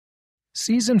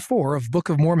Season 4 of Book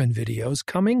of Mormon videos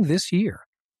coming this year.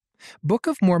 Book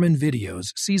of Mormon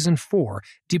videos Season 4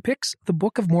 depicts the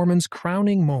Book of Mormon's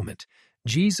crowning moment,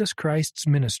 Jesus Christ's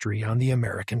ministry on the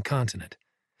American continent.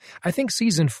 I think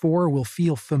Season 4 will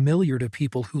feel familiar to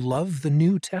people who love the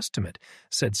New Testament,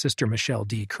 said Sister Michelle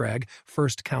D. Craig,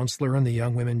 first counselor in the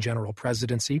Young Women General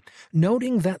Presidency,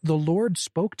 noting that the Lord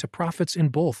spoke to prophets in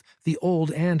both the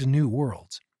Old and New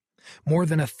worlds. More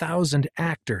than 1,000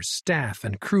 actors, staff,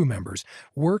 and crew members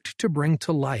worked to bring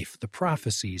to life the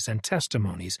prophecies and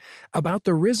testimonies about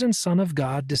the risen Son of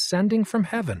God descending from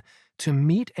heaven to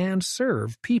meet and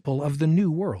serve people of the New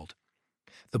World.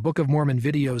 The Book of Mormon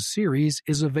videos series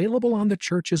is available on the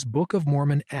Church's Book of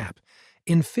Mormon app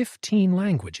in 15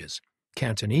 languages: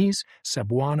 Cantonese,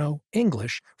 Cebuano,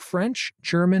 English, French,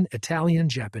 German, Italian,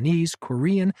 Japanese,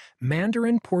 Korean,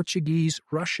 Mandarin, Portuguese,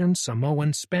 Russian,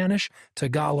 Samoan, Spanish,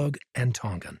 Tagalog, and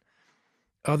Tongan.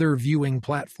 Other viewing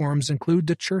platforms include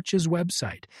the Church's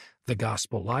website, the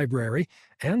Gospel Library,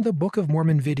 and the Book of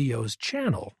Mormon Videos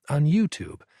channel on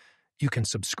YouTube. You can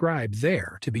subscribe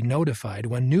there to be notified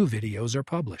when new videos are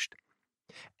published.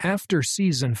 After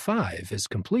Season 5 is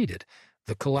completed,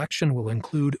 the collection will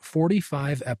include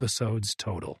 45 episodes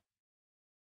total.